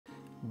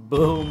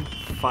Boom,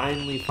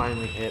 finally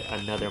hit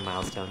another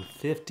milestone,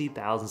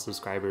 50,000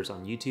 subscribers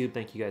on YouTube.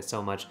 Thank you guys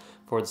so much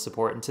for the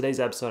support. In today's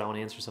episode, I want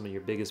to answer some of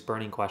your biggest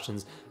burning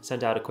questions.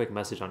 Sent out a quick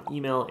message on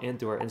email and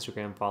through our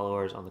Instagram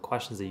followers on the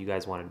questions that you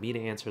guys wanted me to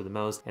answer the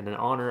most. And in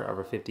honor of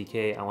our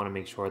 50K, I want to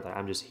make sure that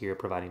I'm just here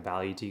providing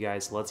value to you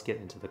guys. So let's get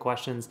into the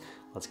questions.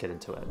 Let's get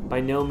into it. By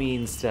no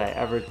means did I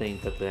ever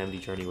think that the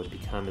MDJourney would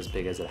become as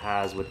big as it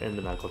has within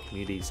the medical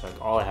community. So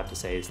all I have to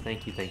say is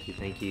thank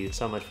you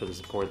so much for the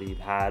support that you've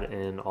had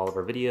in all of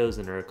our videos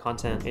and our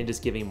content, and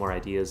just giving more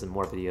ideas and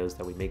more videos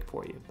that we make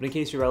for you. But in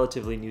case you're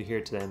relatively new here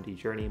to the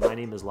MDJourney, my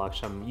name is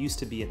Lakshya. I used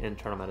to be an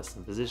internal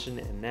medicine physician,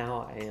 and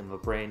now I am a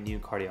brand new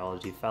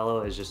cardiology fellow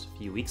as just a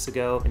few weeks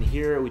ago. And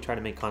here we try to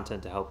make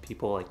content to help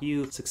people like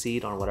you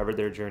succeed on whatever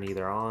their journey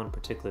they're on,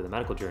 particularly the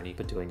medical journey,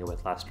 but doing it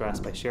with less stress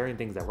by sharing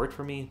things that worked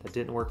for me, that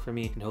didn't work for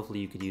me, and hopefully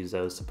you could use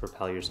those to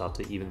propel yourself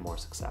to even more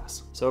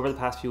success. So over the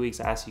past few weeks,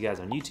 I asked you guys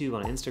on YouTube,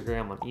 on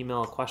Instagram, on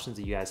email, questions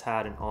that you guys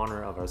had in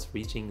honor of us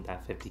reaching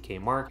that 50K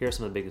mark. Here are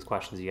some of the biggest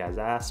questions you guys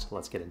asked.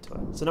 Let's get into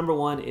it. So number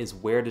one is,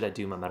 where did I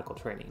do my medical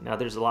training? Now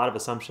there's a lot of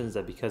assumptions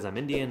that because I'm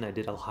Indian, I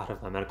did a lot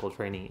of my medical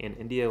training in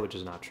India, which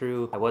is not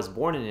true. I was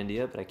born in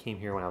India, but I came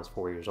here when I was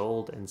 4 years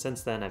old. And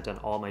since then, I've done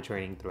all my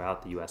training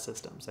throughout the US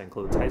systems. That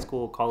includes high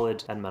school,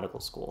 college, and medical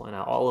school. And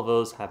all of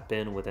those have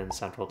been within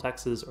Central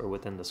Texas or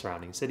within the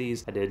surrounding cities.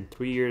 I did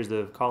 3 years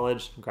of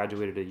college,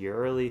 graduated a year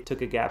early,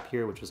 took a gap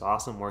here, which was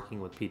awesome, working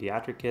with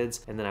pediatric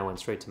kids. And then I went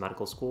straight to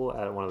medical school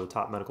at one of the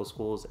top medical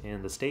schools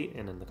in the state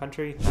and in the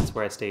country. That's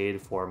where I stayed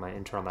for my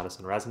internal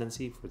medicine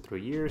residency for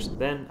 3 years.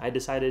 Then I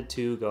decided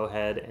to go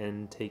ahead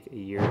and take a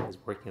year as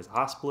working as a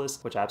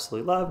hospitalist, which I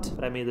absolutely loved,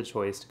 but I made the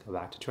choice to go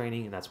back to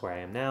training, and that's where I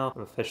am now.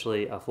 I'm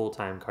officially a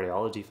full-time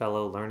cardiology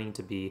fellow, learning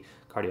to be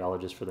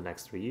cardiologist for the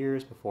next 3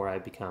 years before I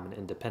become an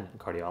independent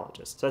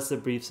cardiologist. So that's the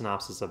brief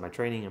synopsis of my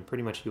training. I'm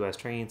pretty much US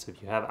trained, so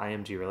if you have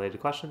IMG related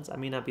questions, I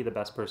may not be the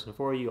best person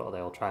for you, although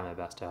I'll try my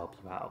best to help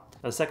you out.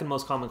 Now, the second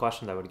most common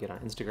question that I would get on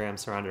Instagram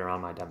surrounded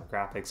around my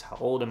demographics. How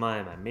old am I?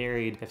 Am I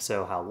married? If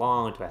so, how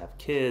long? Do I have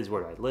kids?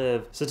 Where do I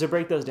live? So to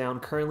break those down,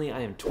 currently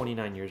I am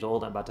 29 years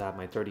old. I'm about to have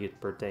my 30th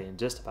birthday in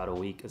just about a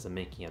week as I'm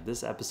making of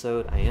this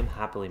episode. I am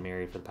happily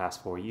married for the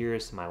past 4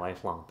 years to my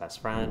lifelong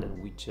best friend,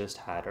 and we just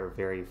had our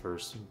very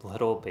first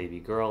little baby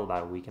girl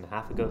about a week and a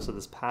half ago. So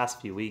this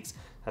past few weeks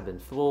have been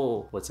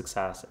full with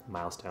success,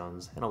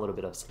 milestones, and a little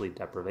bit of sleep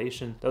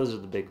deprivation. Those are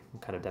the big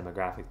kind of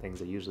demographic things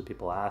that usually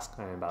people ask.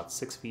 I'm about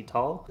 6 feet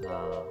tall.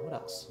 What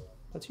else?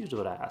 That's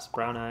usually what I ask.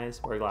 Brown eyes,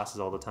 wear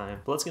glasses all the time.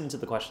 But let's get into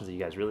the questions that you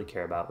guys really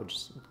care about, which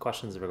is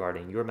questions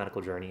regarding your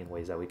medical journey and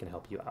ways that we can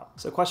help you out.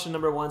 So question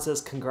number one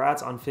says,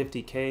 congrats on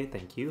 50K.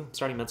 Thank you.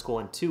 Starting med school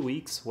in 2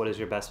 weeks. What is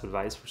your best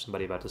advice for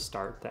somebody about to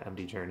start the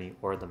MD journey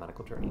or the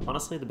medical journey?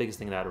 Honestly, the biggest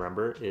thing that I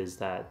remember is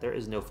that there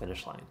is no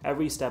finish line.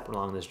 Every step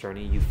along this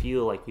journey, you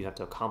feel like you have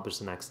to accomplish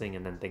the next thing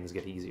and then things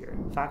get easier.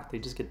 In fact, they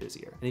just get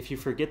busier. And if you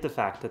forget the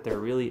fact that there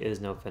really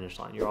is no finish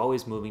line, you're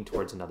always moving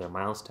towards another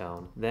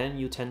milestone, then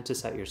you tend to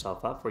set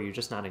yourself up where you're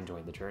just not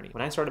enjoying the journey.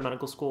 When I started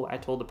medical school, I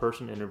told the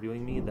person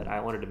interviewing me that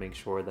I wanted to make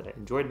sure that I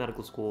enjoyed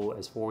medical school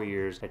as 4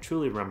 years I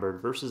truly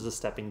remembered versus a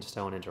stepping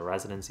stone into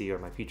residency or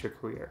my future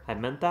career. I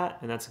meant that,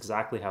 and that's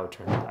exactly how it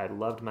turned out. I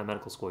loved my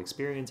medical school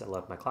experience. I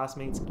loved my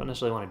classmates. Don't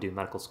necessarily want to do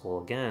medical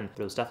school again,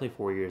 but it was definitely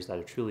 4 years that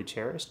I truly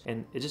cherished,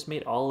 and it just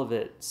made all of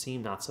it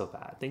seem not so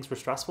bad. Things were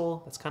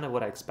stressful. That's kind of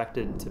what I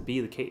expected to be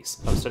the case.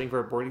 I was studying for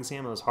a board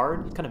exam. It was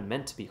hard. It's kind of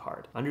meant to be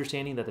hard.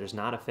 Understanding that there's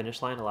not a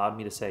finish line allowed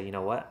me to say, you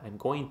know what? I'm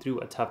going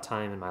through a tough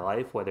time in my life,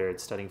 whether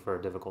it's studying for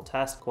a difficult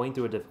test, going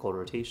through a difficult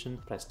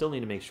rotation, but I still need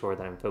to make sure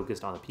that I'm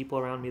focused on the people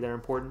around me that are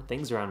important,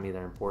 things around me that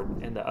are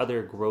important, and the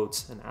other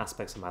growths and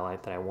aspects of my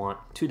life that I want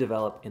to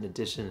develop in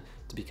addition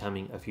to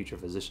becoming a future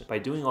physician. By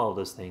doing all of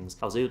those things,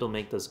 I was able to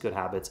make those good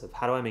habits of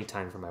how do I make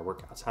time for my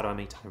workouts? How do I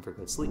make time for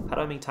good sleep? How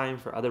do I make time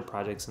for other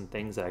projects and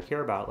things that I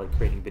care about, like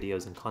creating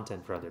videos and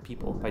content for other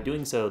people? By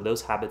doing so,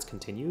 those habits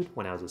continued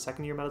when I was a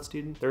second-year medical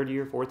student, third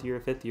year, fourth year,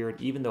 fifth year, and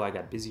even though I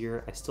got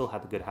busier, I still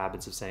had the good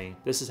habits of saying,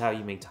 this is how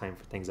you make time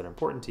for things that are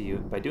important to you.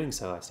 By doing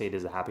so, I stayed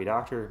as a happy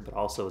doctor, but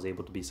also was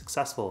able to be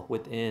successful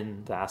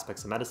within the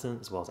aspects of medicine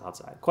as well as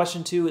outside.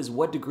 Question two is,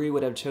 what degree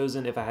would I have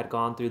chosen if I had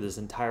gone through this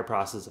entire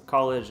process of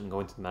college and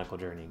going through the medical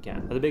journey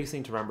again? Now, the biggest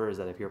thing to remember is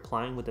that if you're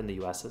applying within the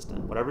US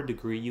system, whatever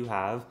degree you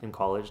have in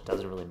college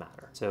doesn't really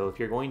matter. So if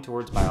you're going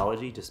towards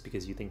biology just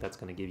because you think that's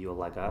going to give you a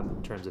leg up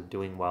in terms of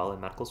doing well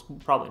in medical school,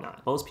 probably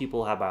not. Most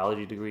people have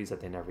biology degrees that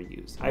they never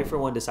use. I, for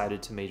one,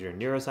 decided to major in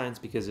neuroscience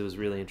because it was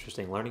really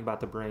interesting learning about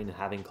the brain and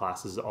having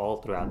classes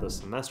all throughout those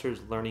semesters,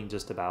 learning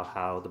just about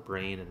how the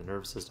brain and the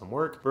nervous system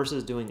work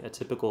versus doing a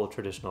typical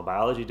traditional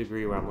biology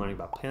degree where I'm learning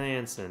about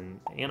plants and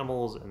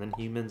animals and then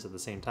humans at the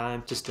same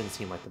time. Just didn't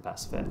seem like the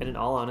best fit. And in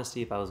all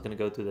honesty, if I was going to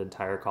go through the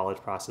entire college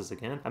process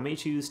again, I may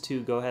choose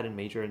to go ahead and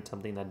major in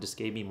something that just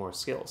gave me more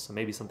skills. So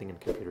maybe something in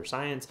computer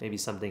science, maybe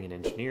something in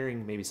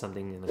engineering, maybe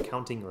something in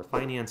accounting or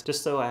finance,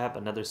 just so I have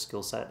another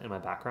skill set in my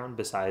background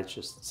besides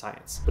just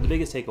science. But the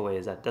biggest takeaway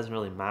is that it doesn't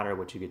really matter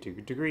what you get your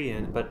degree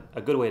in, but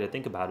a good way to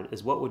think about it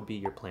is what would be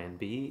your plan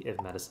B if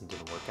med medicine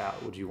didn't work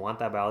out? Would you want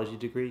that biology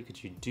degree?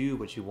 Could you do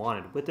what you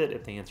wanted with it?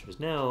 If the answer is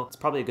no, it's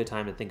probably a good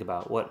time to think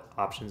about what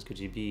options could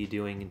you be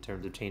doing in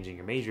terms of changing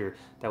your major.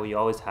 That way you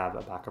always have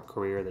a backup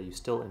career that you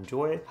still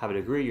enjoy, have a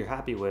degree you're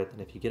happy with, and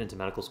if you get into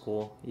medical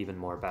school, even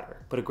more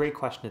better. But a great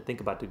question to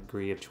think about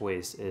degree of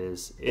choice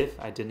is, if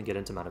I didn't get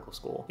into medical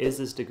school, is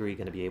this degree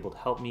going to be able to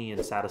help me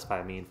and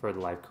satisfy me for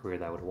the life career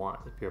that I would want?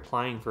 If you're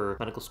applying for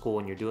medical school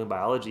and you're doing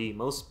biology,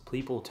 most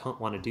people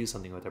don't want to do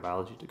something with their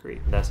biology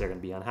degree unless they're going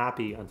to be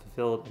unhappy,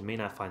 unfulfilled, and may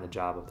not find the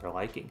job of their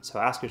liking. So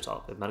ask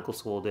yourself, if medical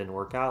school didn't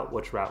work out,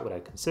 which route would I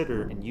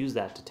consider, and use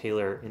that to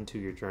tailor into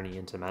your journey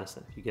into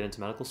medicine. If you get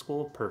into medical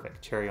school,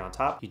 perfect, cherry on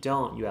top. If you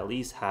don't, you at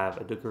least have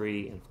a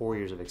degree and 4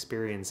 years of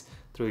experience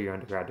through your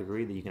undergrad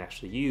degree that you can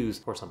actually use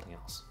for something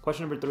else.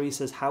 Question number 3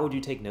 says, how would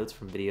you take notes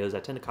from videos? I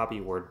tend to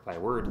copy word by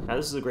word. Now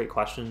this is a great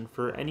question.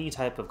 For any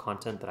type of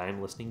content that I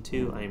am listening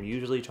to, I am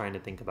usually trying to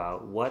think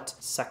about what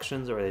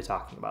sections are they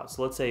talking about.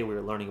 So let's say we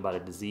were learning about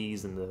a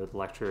disease and the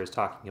lecturer is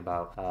talking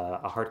about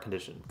a heart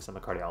condition, because I'm a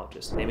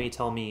cardiologist. They may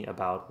tell me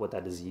about what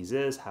that disease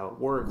is, how it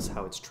works,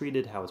 how it's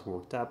treated, how it's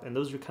worked up, and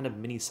those are kind of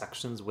mini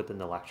sections within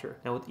the lecture.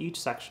 Now with each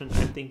section,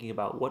 I'm thinking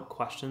about what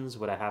questions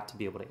would I have to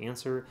be able to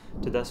answer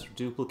to thus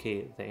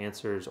duplicate the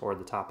answers or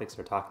the topics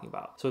they're talking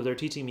about. So if they're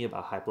teaching me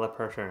about high blood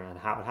pressure and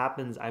how it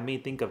happens, I may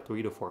think of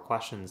 3 to 4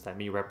 questions that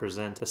may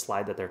represent the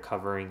slide that they're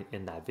covering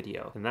in that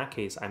video. In that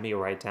case, I may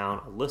write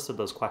down a list of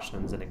those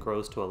questions, and it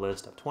grows to a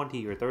list of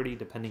 20 or 30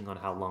 depending on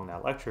how long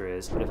that lecture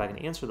is. But if I can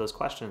answer those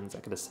questions, I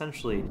could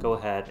essentially go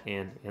ahead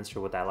and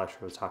answer what that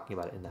lecturer was talking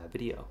about in that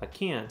video. If I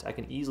can't, I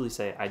can easily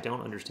say I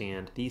don't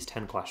understand these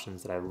 10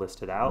 questions that I've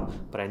listed out,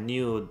 but I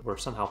knew were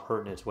somehow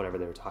pertinent to whatever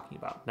they were talking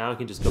about. Now I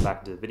can just go back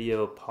into the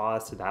video,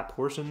 pause to that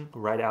portion,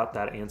 write out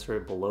that answer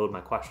below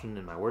my question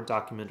in my Word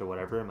document or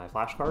whatever in my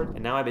flashcard,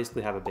 and now I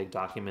basically have a big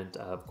document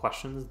of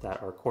questions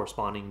that are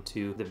corresponding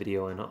to the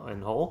video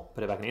in whole.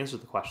 But if I can answer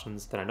the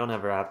questions, then I don't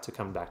ever have to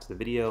come back to the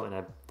video, and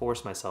I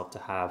force myself to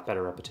have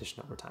better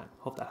repetition over time.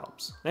 Hope that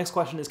helps. Next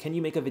question is, can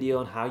you make a video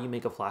on how you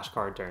make a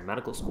flashcard during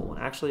medical school?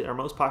 And actually our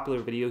most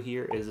popular video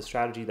here is a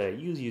strategy that I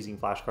use using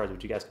flashcards,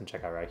 which you guys can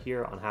check out right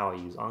here on how I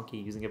use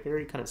Anki, using a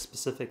very kind of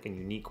specific and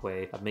unique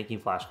way of making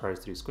flashcards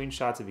through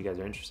screenshots. If you guys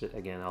are interested,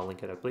 again, I'll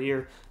link it up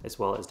here as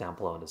well as down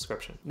below in the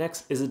description.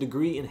 Next, is a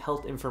degree in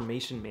health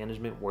information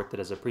management worth it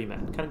as a pre-med?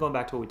 Kind of going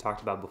back to what we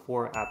talked about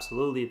before,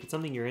 absolutely. If it's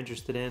something you're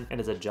interested in and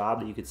it's a job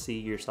that you could see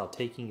yourself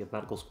taking if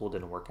medical school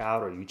didn't work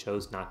out or you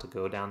chose not to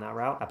go down that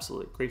route,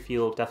 absolutely. Great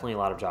field, definitely a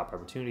lot of job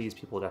opportunities.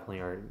 People definitely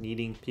are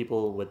needing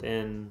people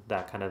within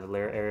that kind of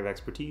area of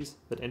expertise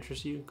that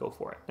interests you, go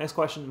for it. Next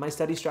question, my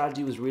study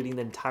strategy was reading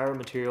the entire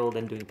material,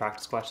 then doing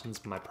practice questions,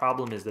 but my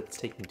problem is that it's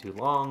taking too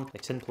long,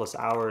 like 10+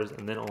 hours,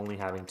 and then only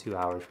having 2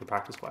 hours for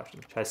practice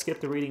questions. Should I skip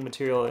the reading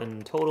material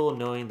in total,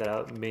 knowing that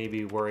I may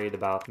be worried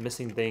about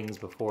missing things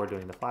before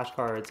doing the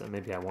flashcards, and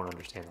maybe I won't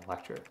understand the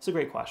lecture? It's a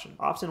great question.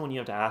 Often when you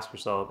have to ask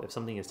yourself if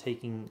something is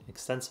taking an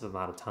extensive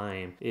amount of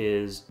time,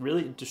 is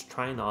really just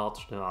trying the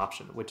alternate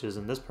option, which is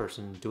in this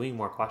person doing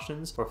more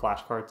questions or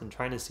flashcards and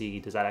trying to see,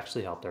 does that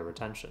actually help their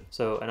retention?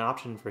 So an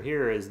option for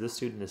here is this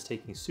student is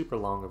taking super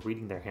long of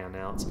reading their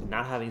handouts and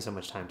not having so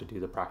much time to do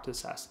the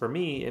practice test. For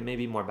me, it may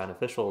be more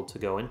beneficial to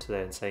go into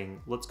that and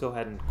saying, let's go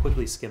ahead and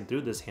quickly skim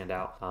through this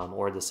handout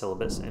or the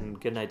syllabus and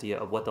get an idea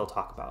of what they'll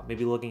talk about.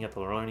 Maybe looking at the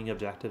learning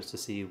objectives to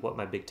see what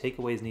my big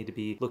takeaways need to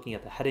be, looking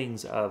at the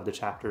headings of the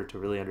chapter to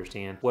really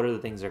understand what are the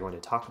things they're going to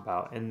talk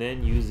about, and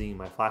then using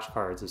my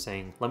flashcards of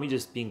saying, let me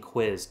just being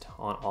quizzed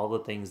on all the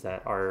things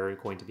that are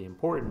going to be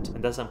important,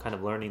 and thus I'm kind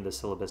of learning the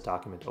syllabus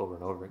document over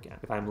and over again.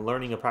 If I'm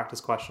learning a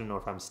practice question or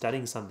if I'm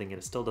studying something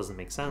and it still doesn't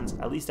make sense,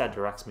 at least that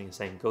directs me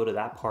saying, go to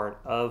that part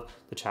of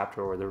the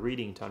chapter or the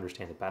reading to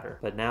understand it better.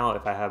 But now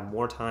if I have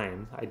more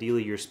time,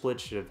 ideally your split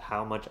of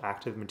how much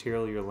active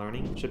material you're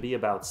learning should be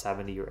about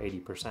 70 or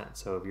 80%.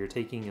 So if you're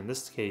taking, in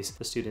this case,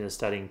 the student is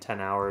studying 10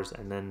 hours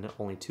and then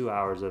only 2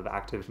 hours of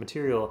active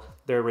material,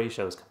 their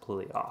ratio is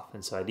completely off.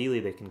 And so ideally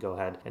they can go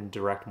ahead and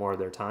direct more of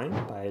their time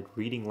by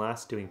reading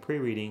less, doing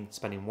pre-reading,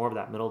 spending more of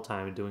that middle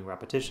time doing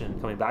repetition,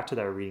 coming back to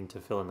that reading to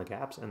fill in the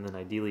gaps, and then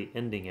ideally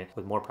ending it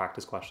with more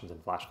practice questions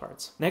and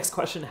flashcards. Next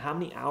question, how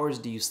many hours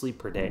do you sleep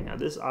per day? Now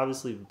this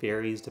obviously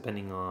varies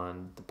depending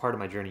on the part of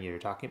my journey you're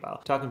talking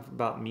about. Talking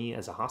about me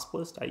as a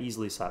hospitalist, I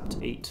easily slept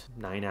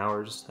 8-9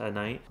 hours a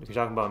night. If you're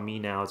talking about me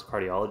now as a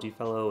cardiology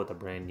fellow with a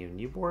brand new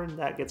newborn,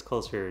 that gets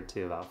closer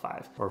to about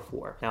 5 or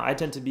 4. Now I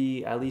tend to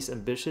be at least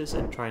ambitious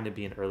and trying to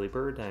be an early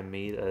bird. I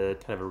made a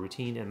kind of a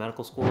routine in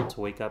medical school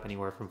to wake up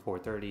anywhere from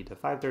 4:30 to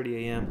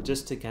 5:30 a.m.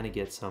 just to kind of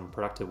get some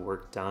productive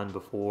work done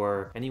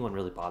before anyone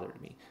really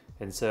bothered me.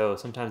 And so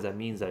sometimes that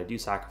means that I do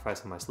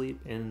sacrifice on my sleep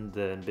in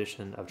the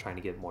ambition of trying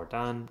to get more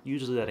done.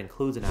 Usually that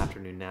includes an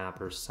afternoon nap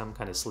or some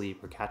kind of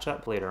sleep or catch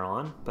up later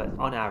on. But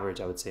on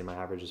average, I would say my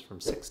average is from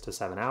 6 to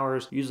 7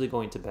 hours, usually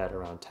going to bed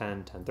around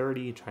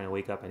 10:30, trying to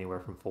wake up anywhere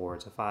from 4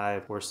 to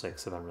 5 or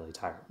 6 if I'm really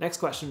tired. Next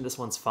question, this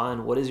one's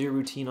fun. What is your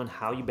routine on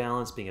how you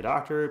balance being a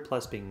doctor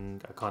plus being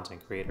a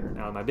content creator?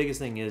 Now, my biggest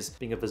thing is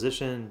being a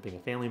physician, being a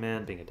family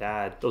man, being a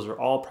dad. Those are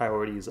all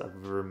priorities of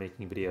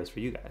making videos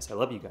for you guys. I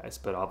love you guys,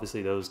 but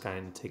obviously those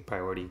kind of take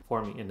priority for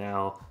me. And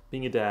now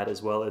being a dad,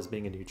 as well as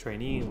being a new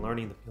trainee and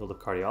learning the field of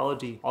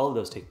cardiology, all of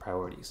those take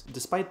priorities.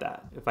 Despite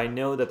that, if I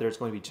know that there's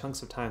going to be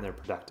chunks of time that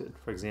are productive,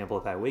 for example,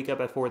 if I wake up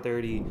at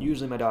 4:30,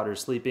 usually my daughter's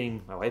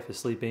sleeping, my wife is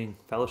sleeping,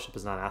 fellowship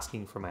is not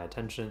asking for my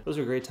attention, those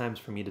are great times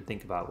for me to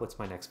think about what's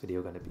my next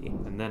video going to be.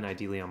 And then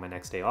ideally on my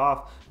next day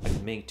off, I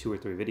can make 2 or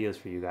 3 videos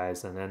for you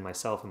guys, and then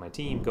myself and my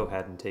team go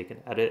ahead and take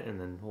an edit, and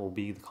then will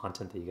be the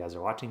content that you guys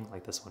are watching,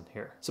 like this one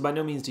here. So by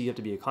no means do you have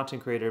to be a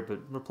content creator, but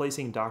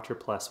replacing doctor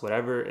plus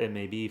whatever it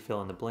may be,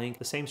 fill in the blank,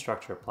 the same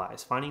structure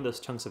applies. Finding those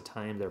chunks of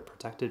time that are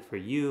protected for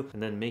you,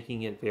 and then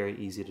making it very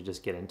easy to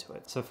just get into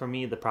it. So for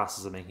me, the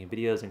process of making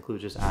videos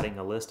includes just adding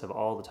a list of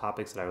all the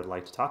topics that I would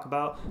like to talk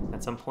about.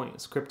 At some point,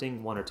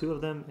 scripting 1 or 2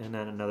 of them, and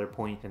then another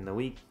point in the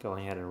week,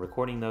 going ahead and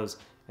recording those.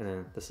 And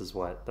then this is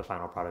what the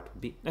final product would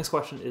be. Next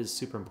question is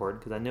super important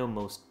because I know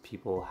most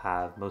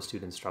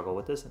students struggle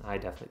with this, and I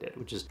definitely did,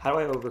 which is how do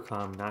I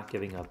overcome not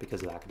giving up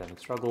because of academic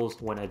struggles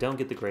when I don't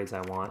get the grades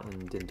I want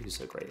and didn't do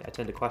so great? I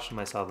tend to question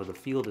myself if the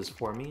field is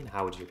for me, and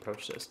how would you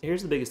approach this?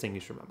 Here's the biggest thing you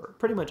should remember.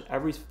 Pretty much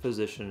every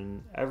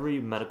physician, every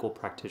medical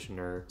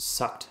practitioner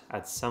sucked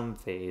at some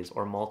phase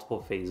or multiple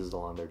phases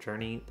along their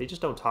journey. They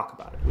just don't talk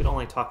about it. We don't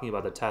like talking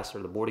about the tests or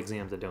the board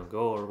exams that don't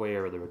go our way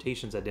or the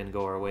rotations that didn't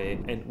go our way,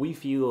 and we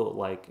feel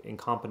like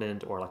incompetent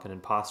or like an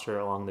imposter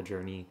along the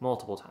journey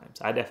multiple times.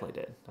 I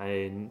definitely did.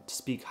 I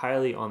speak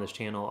highly on this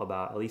channel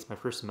about at least my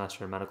first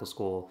semester in medical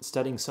school,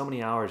 studying so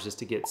many hours just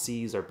to get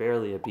C's or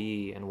barely a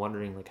B, and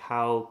wondering like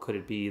how could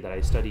it be that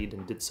I studied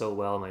and did so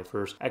well in my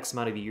first X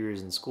amount of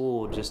years in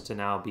school just to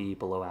now be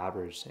below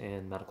average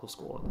in medical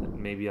school, and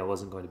maybe I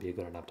wasn't going to be a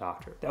good enough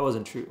doctor. That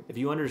wasn't true. If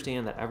you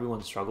understand that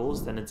everyone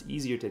struggles, then it's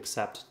easier to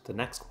accept the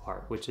next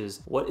part, which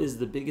is what is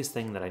the biggest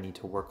thing that I need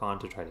to work on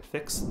to try to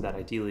fix that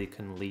ideally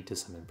can lead to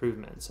some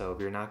improvement. So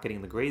if you're not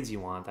getting the grades you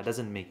want, that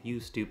doesn't make you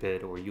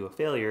stupid or you a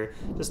failure.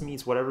 It just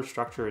means whatever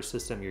structure or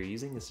system you're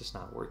using is just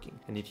not working.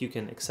 And if you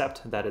can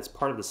accept that it's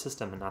part of the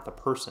system and not the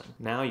person,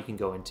 now you can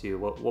go into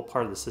what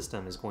part of the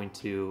system is going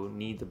to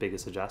need the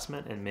biggest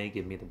adjustment and may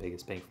give me the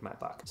biggest bang for my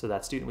buck. So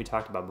that student we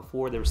talked about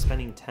before, they were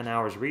spending 10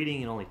 hours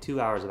reading and only 2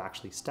 hours of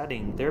actually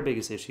studying. Their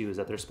biggest issue is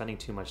that they're spending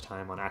too much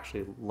time on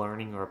actually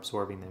learning or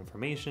absorbing the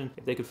information.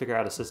 If they could figure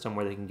out a system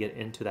where they can get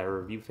into that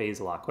review phase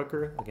a lot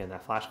quicker, again,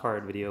 that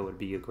flashcard video would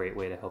be a great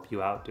way to help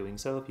you out doing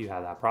so if you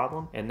have that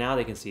problem. And now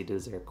they can see,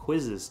 does their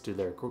quizzes, do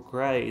their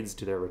grades,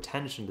 do their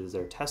retention, does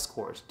their test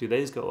scores, do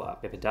those go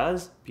up? If it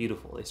does,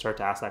 beautiful. They start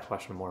to ask that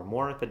question more and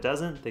more. If it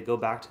doesn't, they go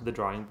back to the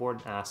drawing board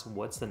and ask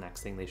what's the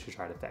next thing they should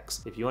try to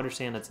fix. If you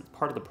understand that's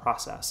part of the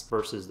process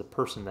versus the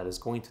person that is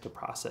going through the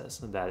process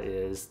that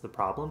is the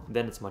problem,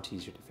 then it's much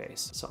easier to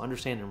face. So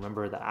understand and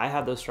remember that I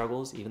have those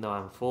struggles, even though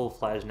I'm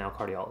full-fledged now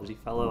cardiology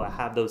fellow. I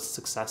have those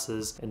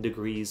successes and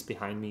degrees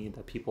behind me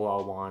that people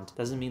all want.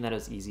 Doesn't mean that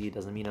it's easy,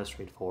 doesn't mean it's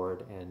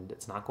straightforward, and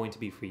it's not going to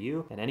be for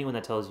you. And anyone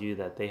that tells you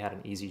that they had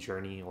an easy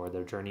journey or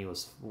their journey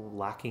was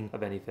lacking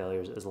of any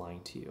failures is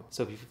lying to you.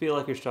 So if you feel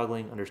like you're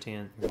struggling,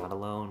 understand you're not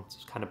alone.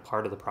 It's kind of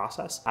part of the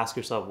process. Ask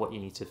yourself what you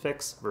need to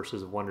fix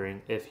versus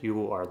wondering if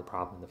you are the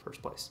problem in the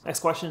first place. Next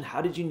question,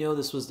 how did you know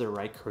this was the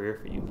right career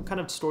for you? Kind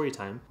of story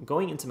time.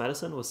 Going into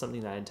medicine was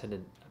something that I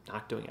intended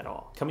not doing at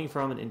all. Coming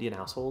from an Indian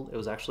household, it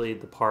was actually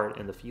the part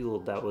in the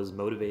field that was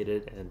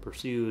motivated and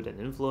pursued and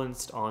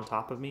influenced on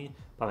top of me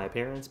by my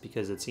parents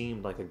because it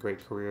seemed like a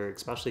great career,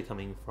 especially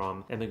coming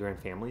from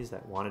immigrant families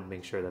that wanted to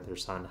make sure that their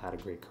son had a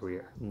great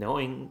career.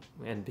 Knowing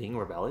and being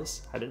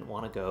rebellious, I didn't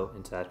want to go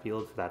into that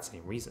field for that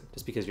same reason.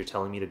 Just because you're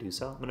telling me to do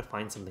so, I'm going to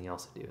find something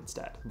else to do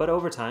instead. But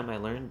over time, I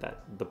learned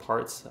that the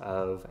parts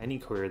of any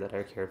career that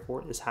I cared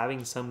for is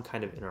having some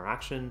kind of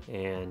interaction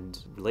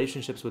and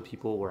relationships with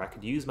people where I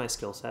could use my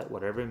skill set,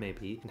 whatever it may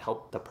be, and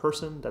help the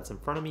person that's in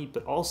front of me,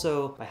 but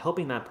also by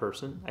helping that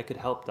person, I could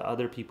help the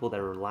other people that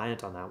are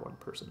reliant on that one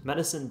person.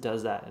 Medicine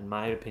does that, in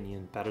my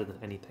opinion, better than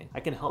anything. I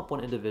can help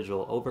one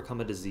individual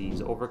overcome a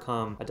disease,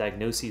 overcome a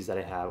diagnosis that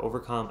I have,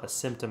 overcome a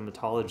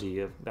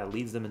symptomatology that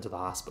leads them into the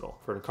hospital.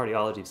 For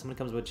cardiology, if someone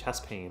comes with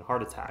chest pain,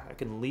 heart attack, I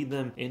can lead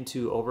them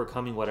into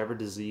overcoming whatever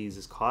disease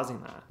is causing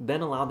that.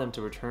 Then allow them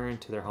to return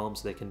to their home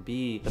so they can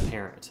be the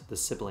parent, the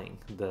sibling,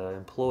 the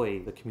employee,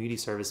 the community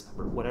service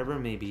member, whatever it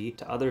may be,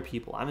 to other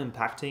people. I'm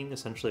impacting,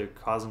 essentially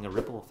causing a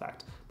ripple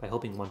effect by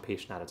helping one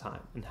patient at a time.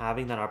 And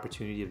having that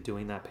opportunity of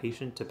doing that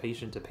patient to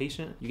patient to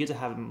patient, you get to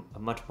have a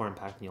much more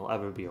impact than you'll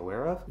ever be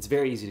aware of. It's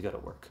very easy to go to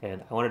work.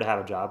 And I wanted to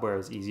have a job where it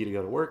was easy to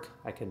go to work.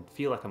 I can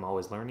feel like I'm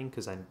always learning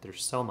because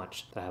there's so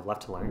much that I have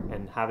left to learn.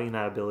 And having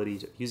that ability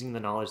to using the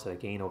knowledge that I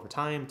gain over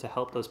time to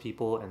help those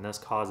people and thus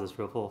cause this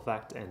ripple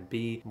effect and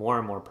be more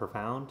and more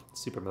profound,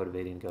 super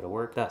motivating to go to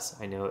work. Thus,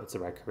 I know it's the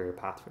right career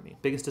path for me.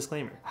 Biggest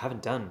disclaimer, I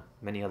haven't done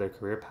many other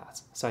career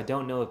paths. So I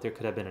don't know if there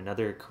could have been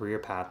another career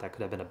path that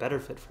could have been a better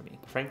fit for me.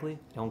 But frankly,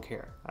 I don't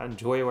care. I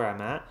enjoy where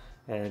I'm at.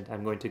 and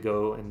I'm going to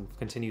go and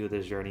continue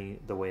this journey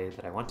the way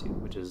that I want to,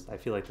 which is I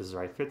feel like this is the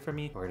right fit for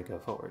me. We're going to go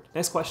forward.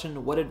 Next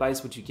question, what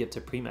advice would you give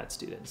to pre-med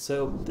students?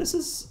 So this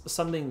is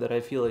something that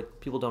I feel like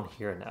people don't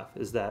hear enough,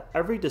 is that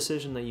every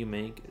decision that you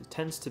make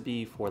tends to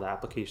be for the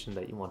application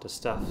that you want to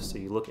stuff, so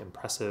you look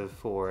impressive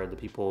for the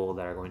people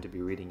that are going to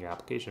be reading your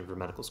application for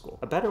medical school.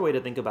 A better way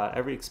to think about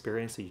every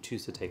experience that you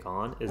choose to take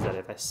on is that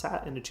if I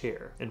sat in a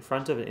chair in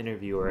front of an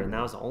interviewer and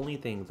that was the only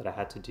thing that I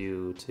had to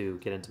do to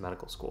get into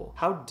medical school,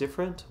 how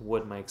different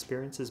would my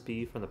experiences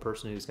be from the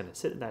person who's going to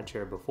sit in that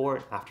chair before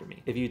and after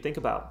me? If you think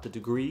about the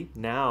degree,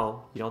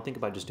 now you don't think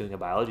about just doing a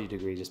biology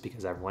degree just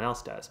because everyone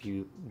else does. If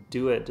you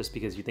do it just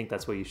because you think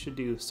that's what you should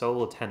do, so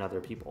will 10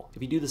 other people.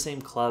 If you do the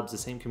same clubs, the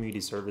same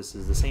community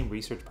services, the same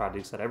research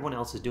projects that everyone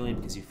else is doing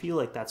because you feel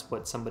like that's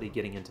what somebody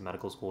getting into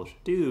medical school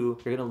should do,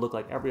 you're going to look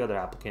like every other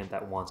applicant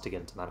that wants to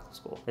get into medical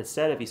school.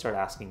 Instead, if you start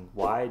asking,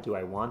 why do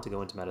I want to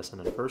go into medicine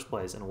in the first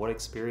place, and what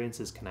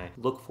experiences can I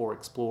look for,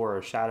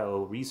 explore,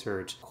 shadow,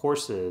 research,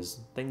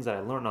 courses, things that I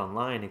learned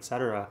online,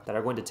 etc., that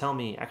are going to tell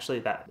me, actually,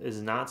 that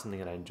is not something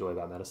that I enjoy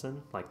about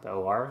medicine, like the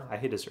OR. I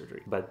hated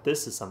surgery, but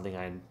this is something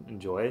I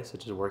enjoy,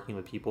 such as working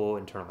with people,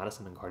 internal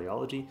medicine and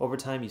cardiology. Over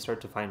time, you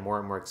start to find more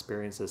and more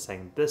experiences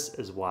saying, this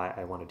is why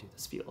I want to do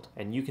this field.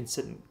 And you can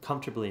sit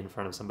comfortably in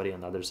front of somebody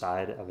on the other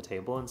side of a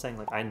table and saying,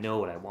 like, I know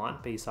what I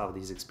want based off of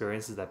these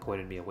experiences that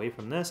pointed me away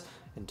from this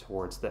and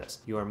towards this.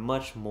 You are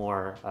much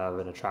more of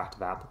an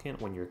attractive applicant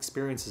when your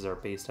experiences are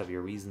based off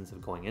your reasons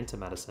of going into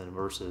medicine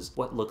versus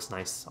what looks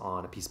nice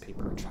on a piece of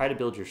paper. Try to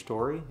build your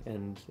story,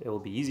 and it will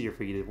be easier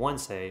for you to, one,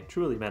 say,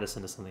 truly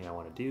medicine is something I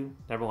want to do.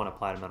 Never want to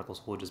apply to medical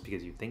school just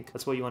because you think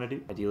that's what you want to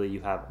do. Ideally,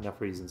 you have enough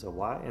reasons of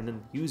why, and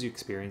then use your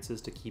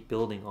experiences to keep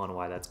building on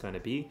why that's going to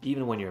be,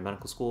 even when you're in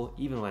medical school,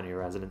 even when you're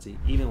in residency,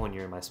 even when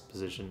you're in my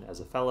position as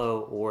a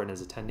fellow or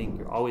as attending,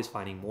 you're always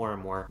finding more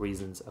and more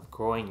reasons of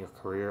growing your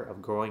career,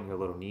 of growing your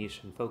little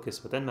niche and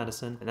focus within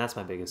medicine. And that's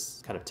my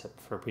biggest kind of tip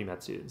for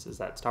pre-med students, is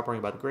that stop worrying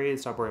about the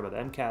grades, stop worrying about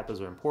the MCAT.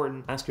 Those are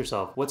important. Ask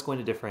yourself, what's going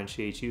to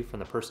differentiate you from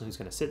the person who's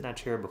going to sit in that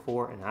chair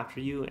before and after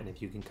you? And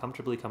if you can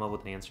comfortably come up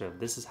with an answer of,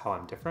 this is how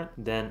I'm different,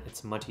 then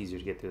it's much easier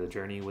to get through the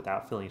journey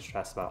without feeling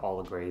stressed about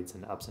all the grades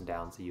and ups and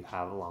downs that you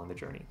have along the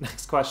journey.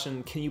 Next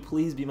question, can you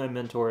please be my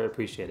mentor? I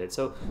appreciate it.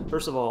 So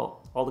first of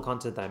all the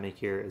content that I make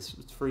here is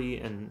free,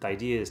 and the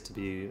idea is to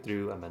be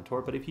through a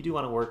mentor. But if you do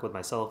want to work with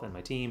myself and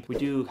my team, we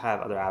do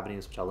have other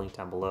avenues, which I'll link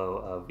down below,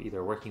 of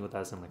either working with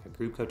us in like a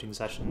group coaching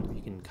session.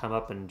 You can come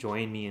up and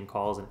join me in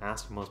calls and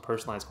ask your most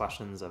personalized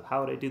questions of,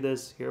 how would I do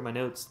this? Here are my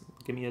notes.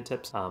 Give me a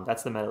tips.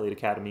 That's the MedElite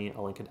Academy.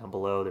 I'll link it down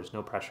below. There's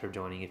no pressure of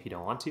joining if you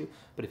don't want to.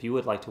 But if you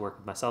would like to work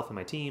with myself and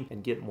my team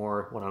and get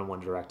more one-on-one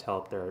direct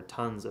help, there are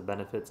tons of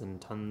benefits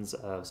and tons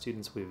of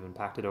students we've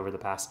impacted over the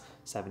past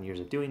 7 years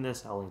of doing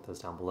this. I'll link those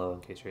down below in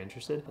case you're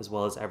interested, as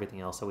well as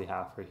everything else that we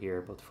have for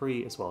here, both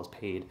free as well as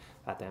paid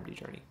at the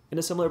MDJourney. In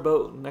a similar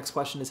boat, next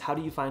question is, how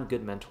do you find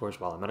good mentors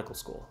while in medical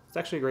school? It's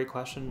actually a great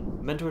question.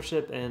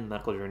 Mentorship in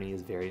medical journey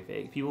is very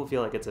vague. People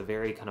feel like it's a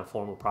very kind of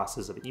formal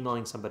process of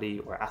emailing somebody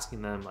or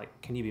asking them, like,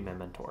 can you be my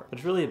mentor? But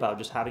it's really about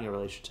just having a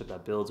relationship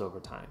that builds over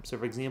time. So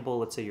for example,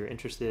 let's say you're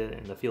interested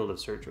in the field of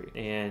surgery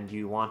and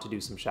you want to do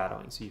some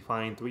shadowing. So you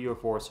find 3 or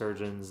 4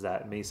 surgeons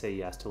that may say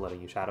yes to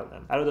letting you shadow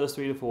them. Out of those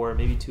 3 to 4,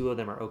 maybe 2 of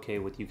them are okay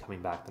with you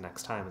coming back the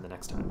next time and the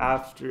next time.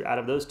 Out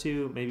of those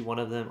 2, maybe 1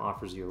 of them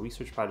offers you a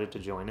research project to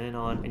join in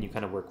on, and you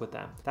kind of work with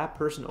them. That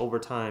person over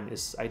time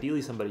is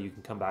ideally somebody you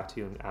can come back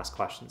to and ask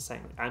questions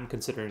saying, I'm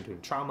considering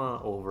doing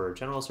trauma over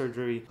general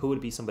surgery. Who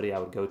would be somebody I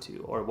would go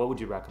to? Or what would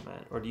you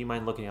recommend? Or do you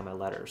mind looking at my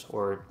letters?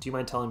 Or do you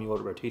mind telling me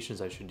what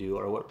rotations I should do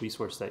or what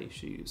resources that you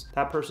should use?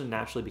 That person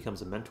naturally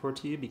becomes a mentor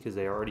to you because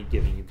they're already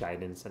giving you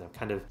guidance and have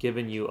kind of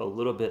given you a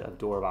little bit of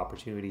door of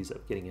opportunities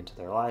of getting into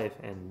their life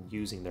and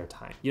using their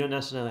time. You don't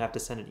necessarily have to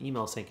send an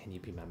email saying, can you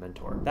be my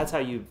mentor? That's how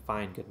you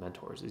find good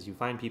mentors, is you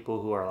find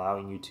people who are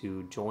allowing you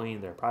to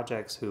join their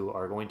projects, who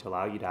are going to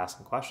allow you to ask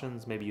them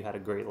questions. Maybe you had a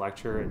great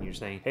lecture and you're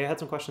saying, hey, I had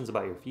some questions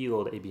about your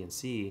field, A, B, and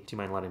C. Do you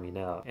mind letting me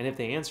know? And if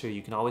they answer,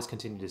 you can always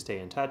continue to stay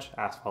in touch,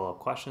 ask follow-up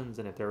questions.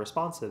 And if they're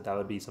responsive, that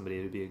would be somebody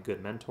who would be a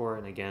good mentor.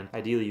 And again,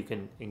 ideally, you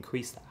can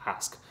increase the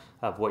ask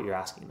of what you're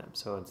asking them.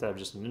 So instead of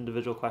just an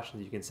individual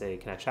question, you can say,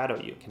 can I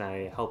shadow you? Can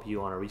I help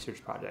you on a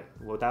research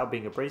project? Without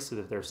being abrasive,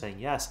 if they're saying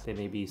yes, they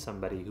may be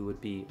somebody who would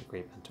be a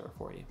great mentor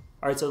for you.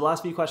 All right, so the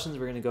last few questions,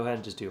 we're gonna go ahead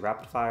and just do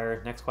rapid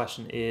fire. Next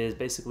question is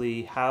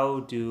basically, how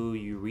do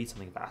you read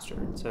something faster?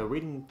 So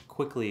reading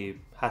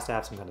quickly has to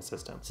have some kind of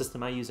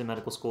system I used in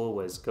medical school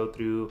was go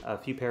through a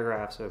few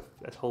paragraphs of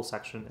a whole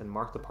section and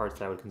mark the parts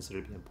that I would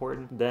consider to be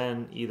important.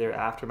 Then either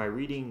after my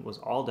reading was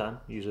all done,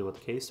 usually with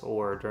the case,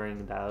 or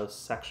during that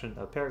section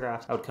of paragraph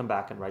paragraphs, I would come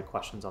back and write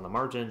questions on the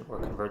margin or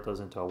convert those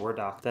into a Word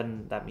doc.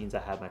 Then that means I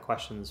had my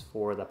questions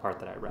for the part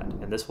that I read.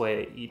 And this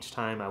way, each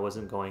time I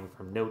wasn't going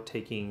from note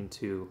taking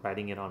to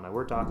writing it on my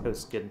Word doc. I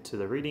was getting to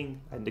the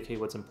reading, I indicate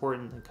what's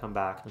important, and come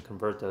back and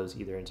convert those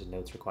either into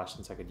notes or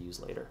questions I could use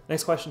later.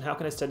 Next question, how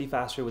can I study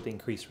faster with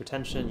increased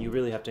retention? You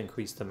really have to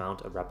increase the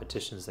amount of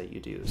repetitions that you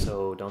do.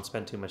 So don't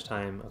spend too much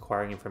time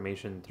acquiring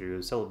information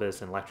through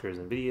syllabus and lectures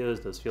and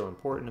videos. Those feel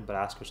important, but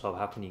ask yourself,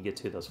 how can you get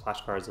to those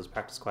flashcards, those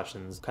practice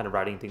questions, kind of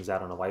writing things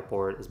out on a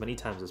whiteboard as many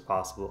times as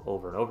possible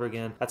over and over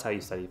again. That's how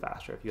you study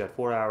faster. If you had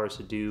 4 hours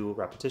to do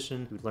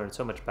repetition, you would learn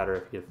so much better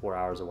if you had 4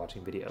 hours of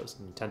watching videos,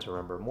 and you tend to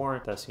remember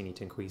more, thus you need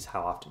to increase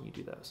how often you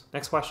do those.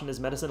 Next question, is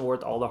medicine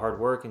worth all the hard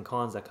work and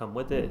cons that come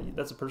with it?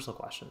 That's a personal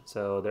question.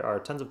 So there are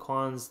tons of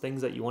cons,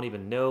 things that you won't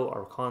even know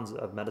are cons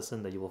of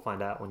medicine that you will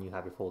find out when you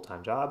have your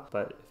full-time job.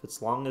 But if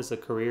it's long as a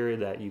career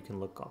that you can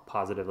look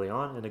positively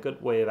on, and a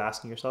good way of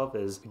asking yourself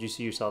is, could you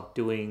see yourself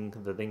doing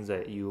the things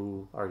that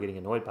you are getting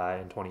annoyed by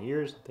in 20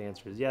 years? If the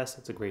answer is yes,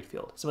 it's a great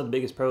field. Some of the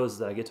biggest pros is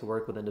that I get to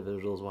work with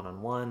individuals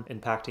one-on-one,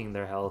 impacting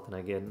their health, and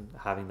again,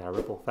 having that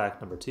ripple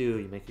effect. Number two,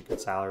 you make a good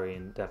salary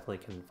and definitely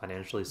can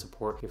financially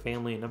support your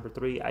family. And number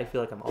three, I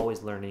feel like I'm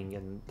always learning,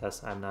 and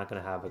thus I'm not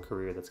going to have a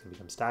career that's going to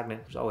become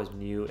stagnant. There's always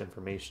new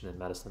information in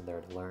medicine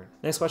there to learn.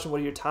 Next question,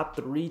 what are your top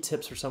 3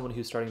 tips for someone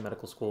who's starting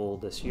medical school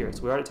this year?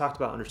 So we already talked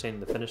about understanding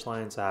the finish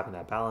line, so having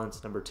that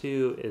balance. Number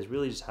 2 is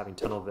really just having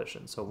tunnel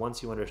vision. So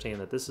once you understand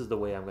that this is the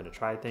way I'm going to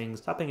try things,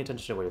 stop paying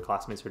attention to what your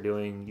classmates are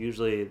doing.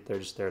 Usually they're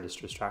just there to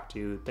distract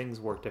you. Things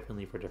work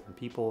differently for different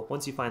people.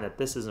 Once you find that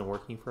this isn't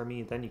working for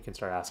me, then you can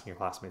start asking your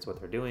classmates what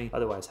they're doing.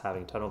 Otherwise,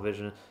 having tunnel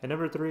vision. And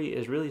number 3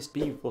 is really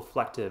be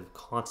reflective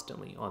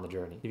constantly on the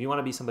journey. If you want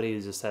to be somebody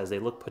who just says they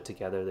look put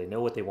together, they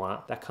know what they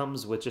want, that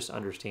comes with just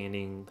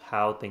understanding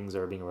how things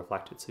are being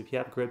reflected. So if you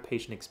have good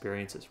patient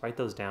experiences, write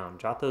those down,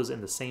 jot those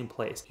in the same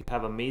place. If you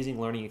have amazing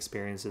learning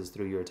experiences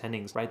through your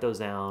attendings, write those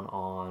down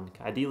on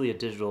ideally a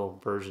digital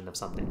version of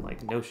something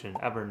like Notion,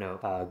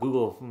 Evernote,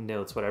 Google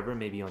Notes, whatever it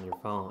may be on your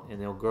phone,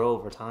 and they'll grow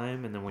over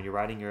time. And then when you're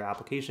writing your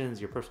applications,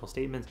 your personal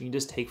statements, you can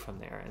just take from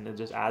there, and it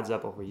just adds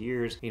up over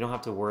years. You don't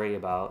have to worry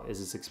about, is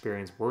this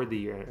experience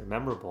worthy or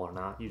memorable or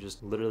not? You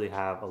just literally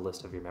have a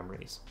list of your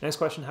memories. Next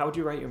question, how would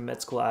you write your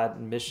med school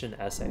admission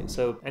essay?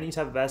 So any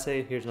type of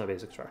essay, here's my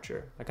basic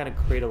structure. I kind of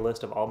create a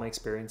list of all my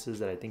experiences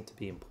that I think to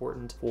be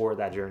important for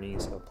that journey.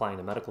 So applying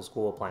to medical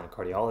school, applying to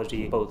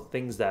cardiology, both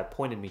things that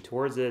pointed me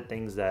towards it,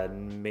 things that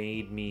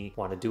made me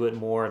want to do it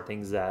more,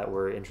 things that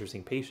were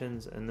interesting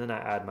patients, and then I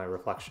add my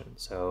reflection.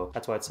 So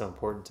that's why it's so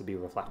important to be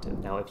reflective.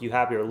 Now, if you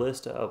have your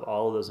list of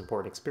all of those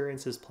important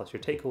experiences plus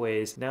your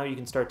takeaways, now you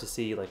can start to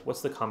see like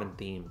what's the common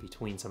theme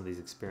between some of these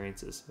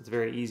experiences. It's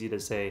very easy to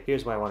say,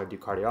 here's why I want to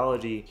do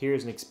cardiology,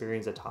 here's an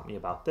experience that taught me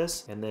about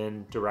this, and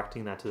then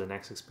directing that to the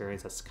next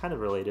experience that's kind of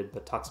related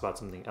but talks about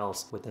something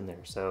else within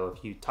there. So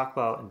if you talk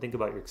about and think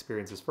about your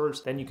experiences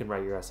first, then you can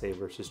write your essay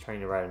versus trying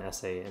to write an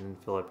essay and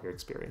fill up your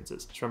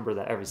experiences. Just remember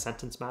that every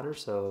sentence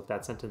matters, so if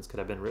that sentence could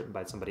have been written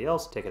by somebody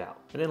else, take it out.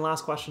 And then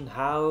last question,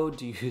 how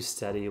do you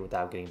study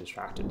without getting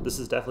distracted? This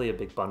is definitely a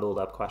big bundled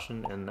up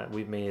question, and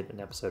we've made an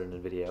episode and a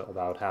video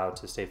about how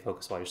to stay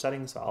focused while you're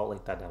studying, so I'll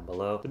link that down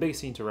below. The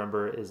biggest thing to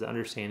remember is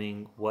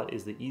understanding what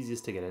is the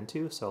easiest to get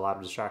into. So a lot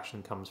of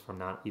distraction comes from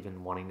not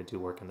even wanting to do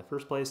work in the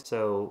first place.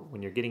 So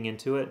when you're getting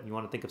into it, you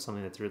want to think of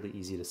something that's really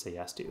easy to say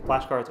yes to.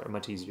 Flashcards are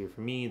much easier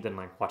for me than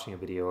like watching a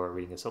video or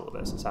reading a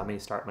syllabus. So I may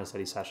start my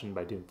study session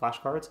by doing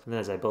flashcards, and then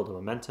as I build a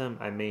momentum,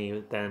 I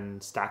may then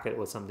stack it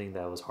with something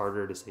that was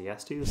harder to say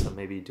yes to. So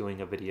maybe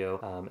doing a video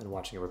and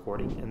watching a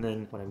recording. And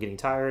then when I'm getting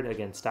tired,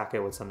 again, stack it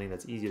with something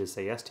that's easy to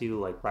say yes to,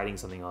 like writing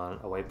something on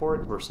a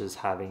whiteboard versus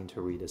having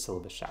to read a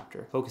syllabus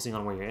chapter. Focusing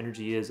on where your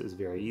energy is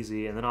very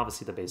easy. And then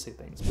obviously the basic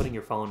things, putting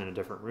your phone in a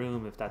different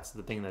room if that's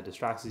the thing that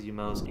distracts you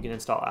most. You can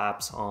install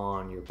apps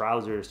on your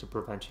browsers to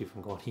prevent you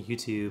from going to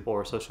YouTube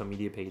or social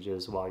media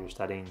pages while you're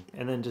studying.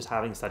 And then just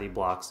having study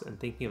blocks and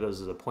thinking of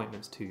those as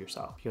appointments to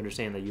yourself. If you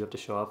understand that you have to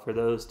show up for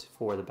those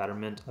for the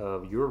betterment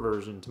of your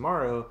version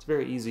tomorrow, it's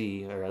very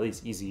easy, or at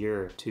least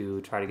easier,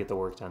 to try to get the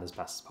work done as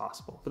best as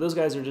possible. But those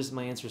guys are just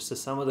my answers to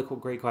some of the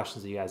great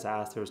questions that you guys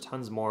asked. There was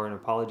tons more, and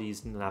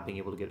apologies not being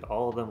able to get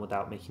all of them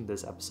without making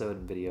this episode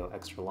and video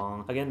extra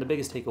long. Again, the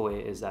biggest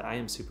takeaway is that I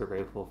am super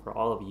grateful for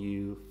all of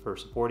you for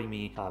supporting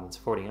me and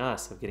supporting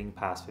us of getting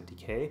past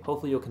 50K.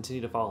 Hopefully you'll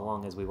continue to follow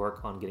along as we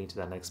work on getting to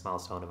that next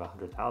milestone of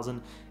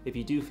 100,000. If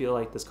you do feel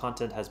like this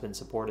content has been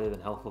supportive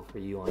and helpful for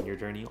you on your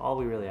journey, all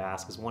we really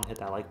ask is one, hit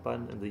that like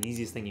button, and the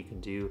easiest thing you can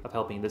do of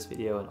helping this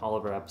video and all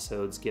of our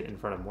episodes get in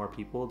front of more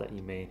people that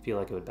you may feel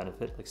like it would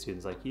benefit, like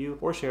students like you,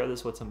 or share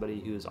this with somebody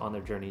who's on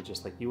their journey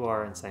just like you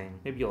are and saying,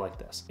 maybe you'll like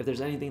this. If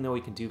there's anything that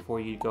we can do for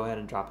you, go ahead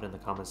and drop it in the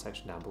comment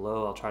section down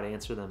below. I'll try to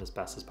answer them as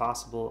best as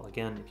possible.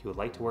 Again, if you would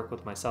like to work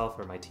with myself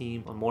or my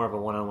team on more of a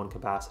one-on-one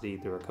capacity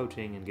through our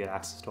coaching and get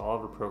access to all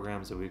of our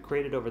programs that we've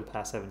created over the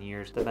past 7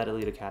 years, the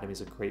MedElite Academy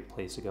is a great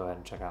place to go ahead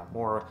and check out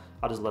more.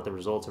 I'll just let the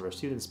results of our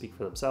students speak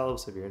for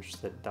themselves. If you're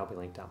interested, that'll be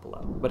linked down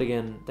below. But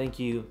again, thank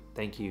you,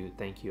 thank you,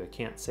 thank you. I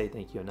can't say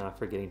thank you enough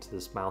for getting to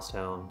this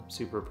milestone. I'm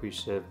super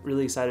appreciative.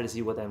 Really excited to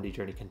see what the MD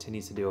Journey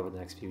continues to do over the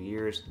next few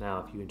years.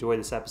 Now, if you enjoyed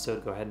this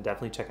episode, go ahead and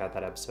definitely check out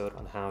that episode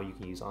on how you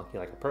can use Anki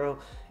like a pro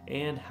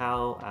and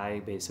how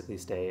I basically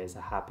stay as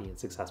a happy and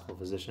successful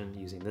physician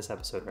using this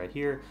episode right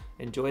here.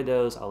 Enjoy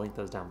those. I'll link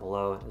those down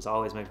below. As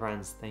always, my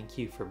friends, thank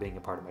you for being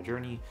a part of my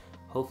journey.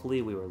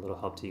 Hopefully we were a little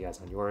help to you guys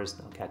on yours.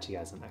 I'll catch you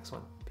guys in the next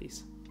one.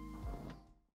 Peace.